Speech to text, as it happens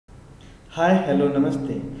Hi, hello,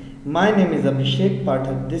 namaste. My name is Abhishek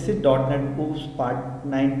Pathak. This is .NET OOPS part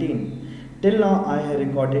 19. Till now, I have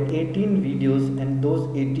recorded 18 videos, and those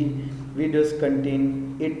 80 videos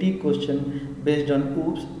contain 80 questions based on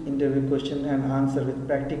OOPS interview question and answer with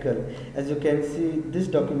practical. As you can see, this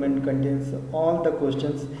document contains all the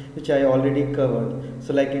questions which I already covered.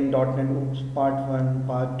 So, like in .NET OOPS part 1,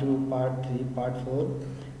 part 2, part 3, part 4,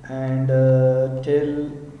 and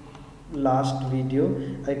till last video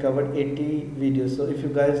I covered 80 videos. So if you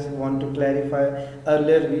guys want to clarify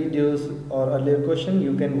earlier videos or earlier question,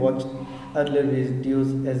 you can watch earlier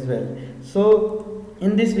videos as well. So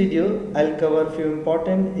in this video I'll cover few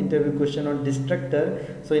important interview question on destructor.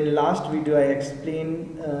 So in last video I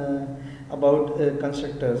explained about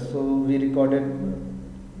constructors. So we recorded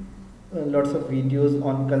lots of videos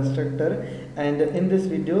on constructor, and in this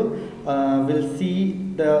video we'll see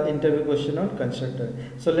the interview question on constructor.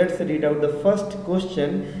 So let's read out the first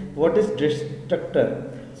question. What is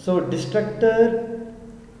destructor? So destructor,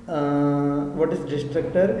 what is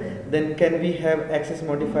destructor? Then can we have access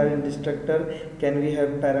modifier in destructor? Can we have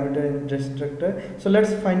parameter in destructor? So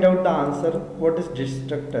let's find out the answer. What is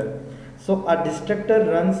destructor? So a destructor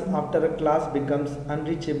runs after a class becomes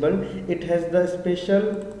unreachable. It has the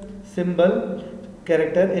special symbol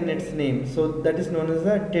character in its name, so that is known as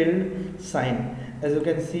a tilde sign. As you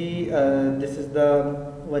can see, this is the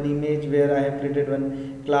one image where I have created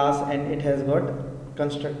one class and it has got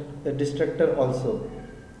destructor also.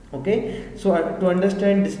 Okay, so to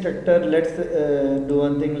understand destructor, let's do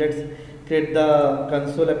one thing. Let's create the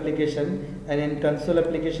console application, and in console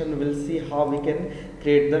application we'll see how we can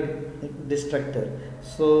create the destructor.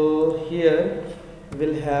 So here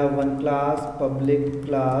we'll have one class, public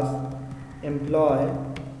class employee,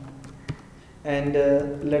 and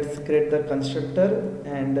let's create the constructor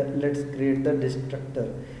and let's create the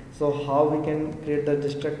destructor. So how we can create the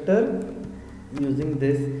destructor? Using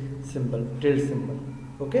this symbol, tilde symbol.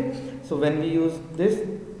 Okay, so when we use this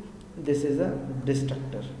is a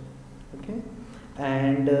destructor. Okay,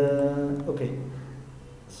 and okay,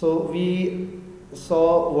 so we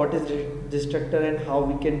saw what is destructor and how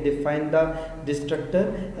we can define the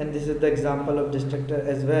destructor, and this is the example of destructor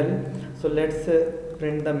as well. So let's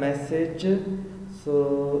print the message.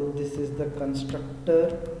 So this is the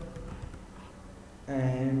constructor,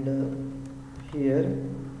 and here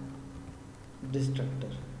destructor.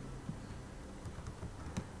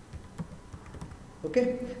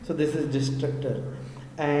 Okay, so this is destructor.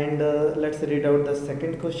 And let's read out the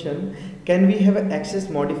second question. Can we have an access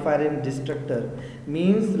modifier in destructor?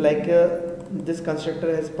 Means like this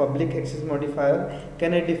constructor has public access modifier.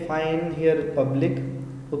 Can I define here public?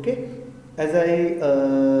 Okay, as I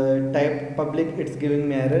type public, it's giving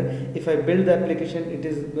me error. If I build the application, it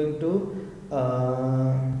is going to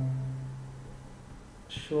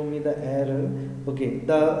show me the error. Okay,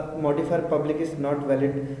 the modifier public is not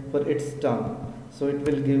valid for its term, so it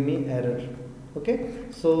will give me error. Okay,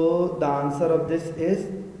 so the answer of this is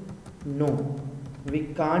no.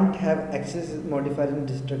 We can't have access modifier in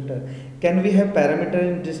destructor. Can we have parameter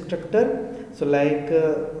in destructor? So like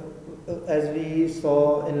as we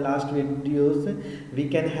saw in last videos, we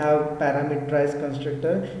can have parameterized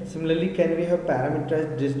constructor. Similarly, can we have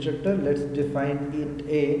parameterized destructor? Let's define int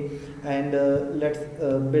a, and let's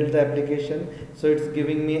build the application. So it's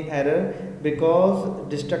giving me error because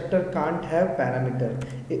destructor can't have parameter.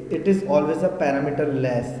 It is always a parameter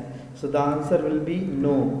less. So the answer will be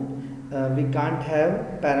no. We can't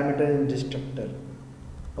have parameter in destructor.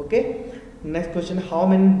 Okay, next question. How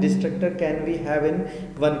many destructor can we have in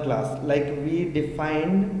one class? Like we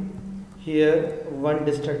defined here one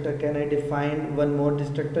destructor. Can I define one more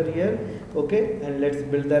destructor here? Okay, and let's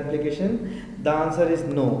build the application. The answer is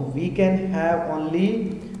no. We can have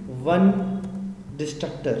only one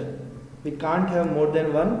destructor. We can't have more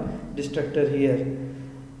than one destructor here.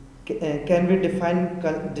 Can we define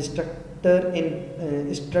destructor in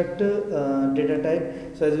struct data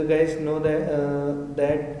type? So as you guys know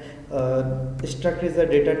that struct is a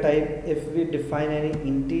data type. If we define any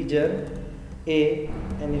integer a,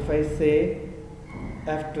 and if I say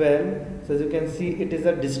f12, so as you can see it is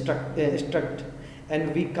a struct,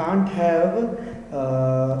 and we can't have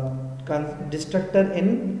destructor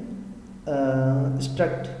in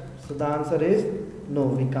struct. So the answer is no,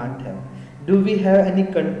 we can't have. Do we have any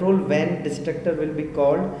control when destructor will be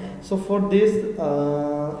called? So for this,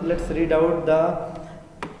 let's read out the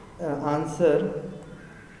answer.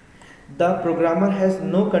 The programmer has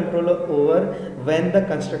no control over when the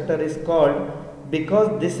constructor is called,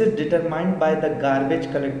 because this is determined by the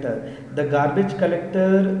garbage collector. The garbage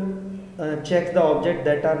collector checks the objects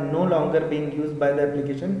that are no longer being used by the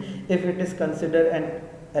application if it is considered an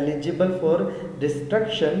eligible for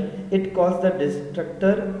destruction, it calls the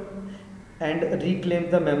destructor and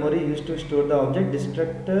reclaims the memory used to store the object.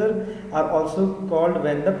 Destructor are also called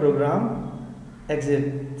when the program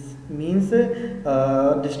exits. Means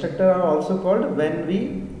destructor are also called when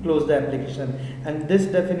we close the application. And this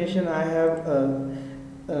definition I have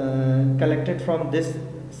collected from this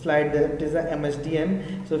slide, that is a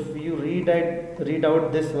MSDN. So if you read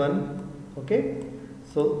out this one, okay,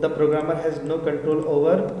 so the programmer has no control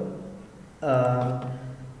over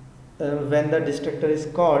when the destructor is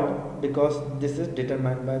called, because this is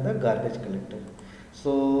determined by the garbage collector.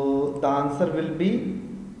 So the answer will be,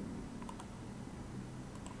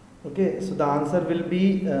 okay, so the answer will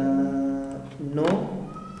be no.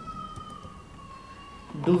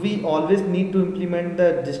 Do we always need to implement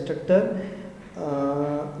the destructor?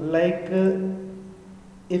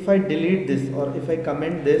 If I delete this or if I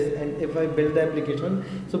comment this and if I build the application,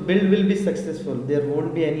 so build will be successful, there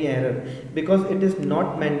won't be any error, because it is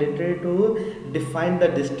not mandatory to define the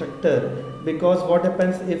destructor. Because what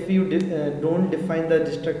happens if you don't define the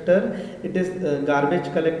destructor, it is garbage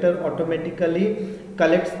collector automatically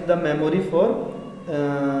collects the memory for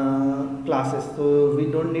classes. So we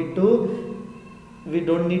don't need to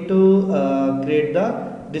create the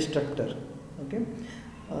destructor. Okay.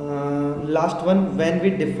 Last one, when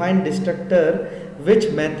we define destructor, which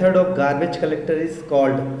method of garbage collector is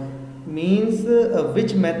called? Means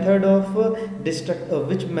which method of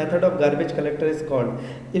garbage collector is called.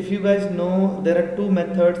 If you guys know, there are two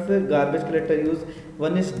methods garbage collector use.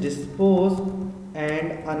 One is dispose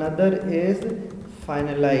and another is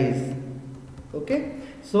finalize. Okay,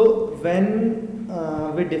 so when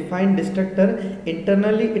we define destructor,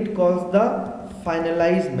 internally it calls the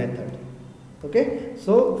finalize method. Okay,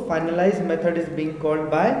 so finalize method is being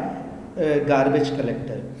called by garbage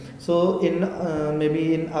collector. So in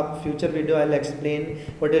maybe in a future video I'll explain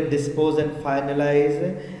what is dispose and finalize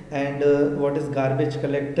and what is garbage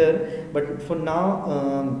collector. But for now,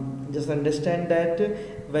 just understand that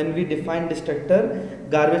when we define destructor,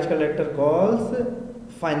 garbage collector calls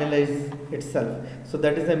finalize itself. So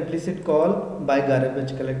that is the implicit call by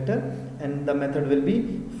garbage collector, and the method will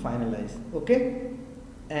be finalize. Okay.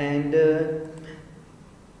 And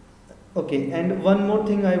okay, and one more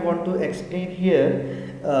thing I want to explain here.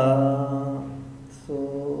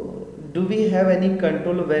 So do we have any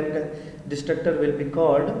control when destructor will be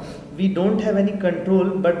called? We don't have any control,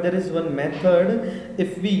 but there is one method.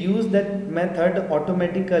 If we use that method,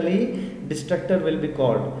 automatically destructor will be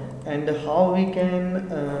called. And how we can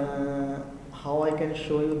how I can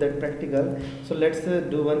show you that practical. So let's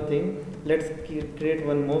do one thing. Let's create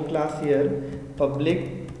one more class here.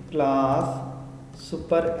 Public class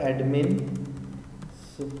super admin,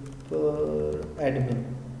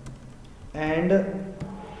 and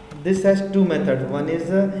this has two methods. One is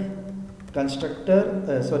a constructor,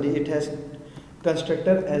 it has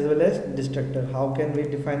constructor as well as destructor. How can we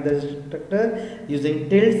define the destructor? Using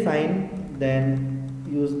tilde sign, then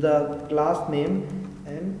use the class name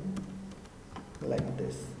and like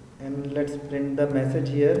this, and let's print the message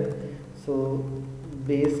here. So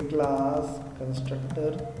base class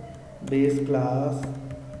constructor, base class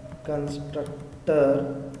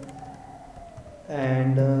constructor,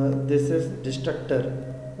 and this is destructor.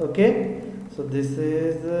 Okay, so this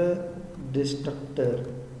is destructor.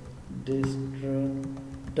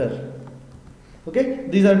 Okay,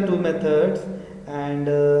 these are two methods. And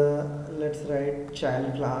let's write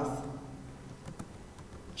child class.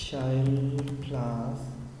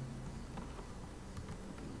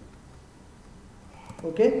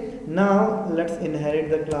 Okay, now let's inherit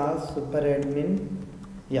the class super admin.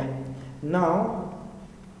 Yeah, now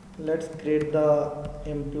let's create the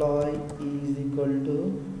employee is equal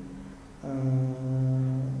to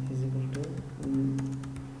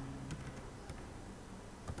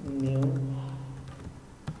new.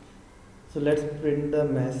 So let's print the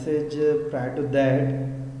message. Prior to that,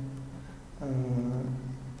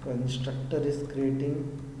 constructor is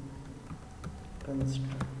creating,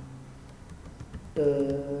 constructor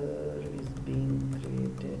is being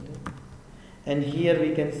created, and here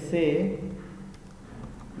we can say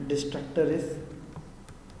destructor is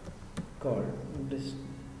called.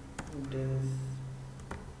 Destructor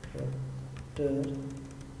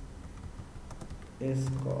is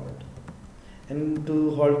called. And to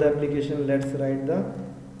hold the application, let's write the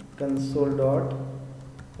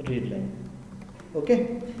console.readline.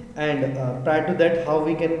 Okay, and prior to that, how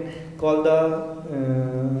we can call the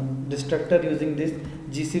destructor using this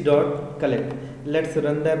gc.collect. Let's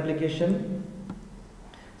run the application.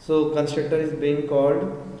 So constructor is being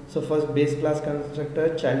called. So first base class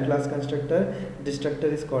constructor, child class constructor, destructor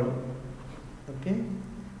is called. Okay,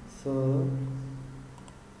 So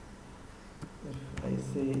if I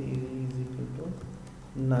say array is equal to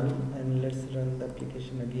null, and let's run the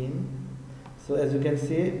application again. So as you can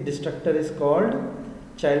see, destructor is called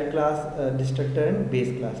child class, destructor, and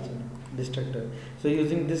base class destructor. So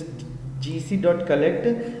using this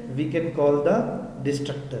gc.collect, we can call the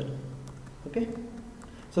destructor. Okay.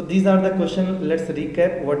 So these are the question. Let's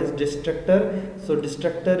recap. What is destructor? So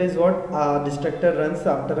destructor is what? Destructor runs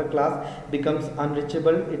after a class becomes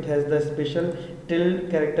unreachable. It has the special tilde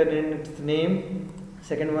character in its name.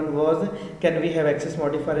 Second one was, can we have access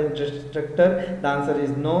modifier in destructor? The answer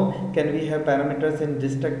is no. Can we have parameters in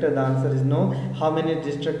destructor? The answer is no. How many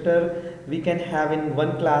destructor we can have in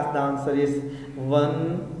one class? The answer is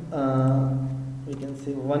one. We can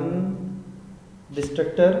say one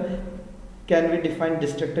destructor. Can we define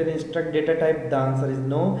destructor in struct data type? The answer is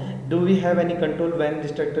no. Do we have any control when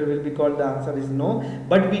destructor will be called? The answer is no.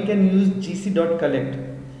 But we can use gc.collect.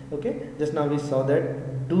 Okay, just now we saw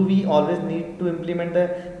that. Do we always need to implement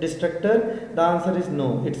the destructor? The answer is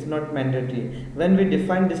no, it's not mandatory. When we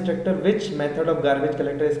define destructor, which method of garbage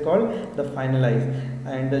collector is called? The finalize.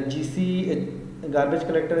 And the gc garbage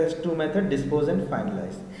collector has two methods, dispose and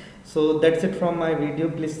finalize. So that's it from my video.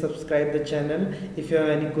 Please subscribe the channel. If you have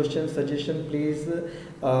any question, suggestion, please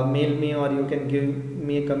mail me, or you can give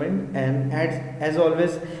me a comment. And as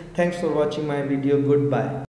always, thanks for watching my video. Goodbye.